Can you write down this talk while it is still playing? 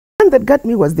one that got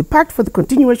me was the Pact for the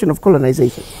Continuation of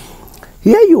Colonization.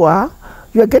 Here you are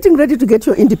getting ready to get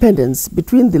your independence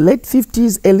between the late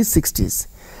 50s, early 60s.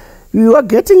 You are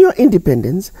getting your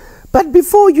independence, but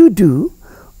before you do,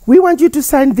 we want you to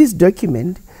sign this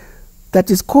document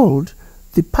that is called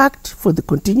the Pact for the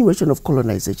Continuation of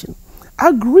Colonization.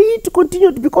 Agree to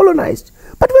continue to be colonized,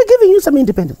 but we're giving you some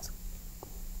independence.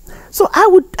 So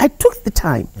I took the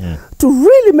time to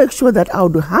really make sure that I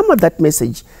would hammer that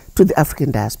message to the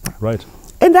African diaspora. Right.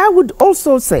 And I would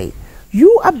also say,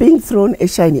 you are being thrown a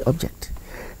shiny object.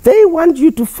 They want you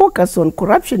to focus on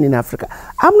corruption in Africa.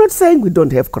 I'm not saying we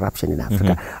don't have corruption in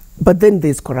Africa, but then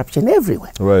there's corruption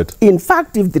everywhere. Right. In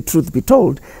fact, if the truth be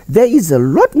told, there is a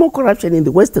lot more corruption in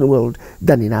the Western world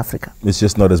than in Africa. It's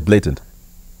just not as blatant.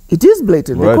 It is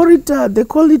blatant. Right. They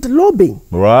call it lobbying.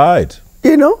 Right.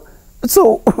 You know?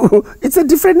 So it's a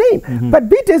different name. But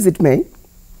be it as it may,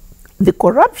 the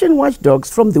corruption watchdogs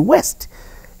from the West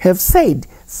have said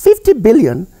 50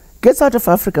 billion gets out of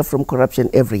Africa from corruption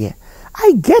every year.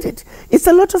 I get it. It's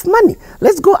a lot of money.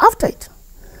 Let's go after it.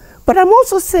 But I'm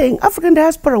also saying, African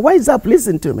diaspora, wise up,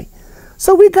 listen to me.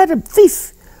 So we got a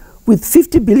thief with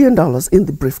 $50 billion in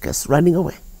the briefcase running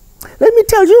away. Let me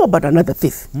tell you about another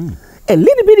thief. A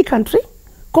little bitty country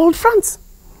called France.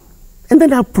 And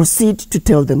then I'll proceed to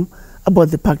tell them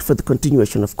about the Pact for the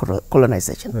Continuation of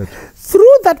Colonization. Right.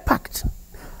 Through that pact,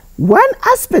 one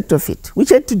aspect of it, which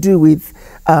had to do with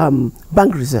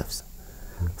bank reserves,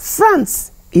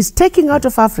 France is taking out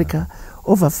of Africa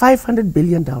over $500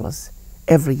 billion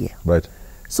every year. Right.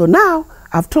 So now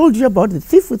I've told you about the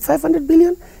thief with 500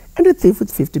 billion and the thief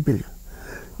with 50 billion.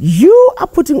 You are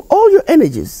putting all your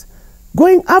energies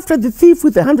going after the thief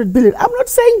with 100 billion. I'm not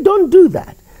saying don't do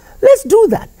that. Let's do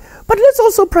that. But let's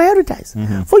also prioritize.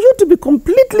 For you to be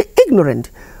completely ignorant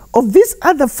of this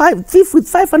other thief with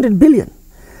 500 billion.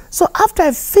 So after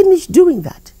I finish doing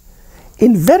that,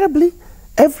 invariably,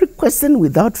 every question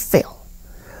without fail.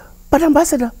 But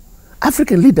Ambassador,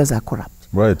 African leaders are corrupt.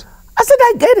 Right. I said,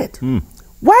 I get it.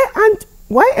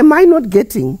 Why am I not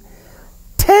getting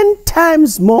 10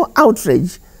 times more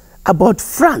outrage about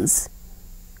France?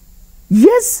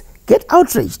 Yes, get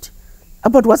outraged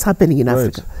about what's happening in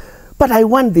Africa. But I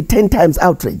want the 10 times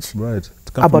outrage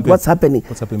about what's happening.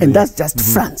 And that's just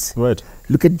France. Right.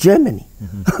 Look at Germany.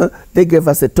 They gave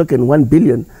us a token 1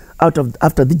 billion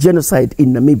after the genocide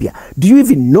in Namibia. Do you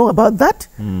even know about that?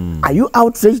 Are you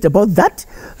outraged about that?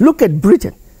 Look at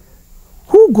Britain.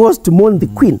 Who goes to mourn the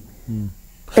Queen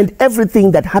and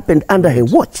everything that happened under her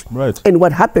watch and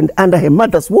what happened under her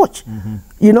mother's watch?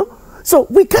 You know? So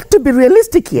we got to be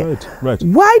realistic here.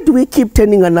 Why do we keep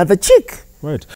turning another cheek? Right.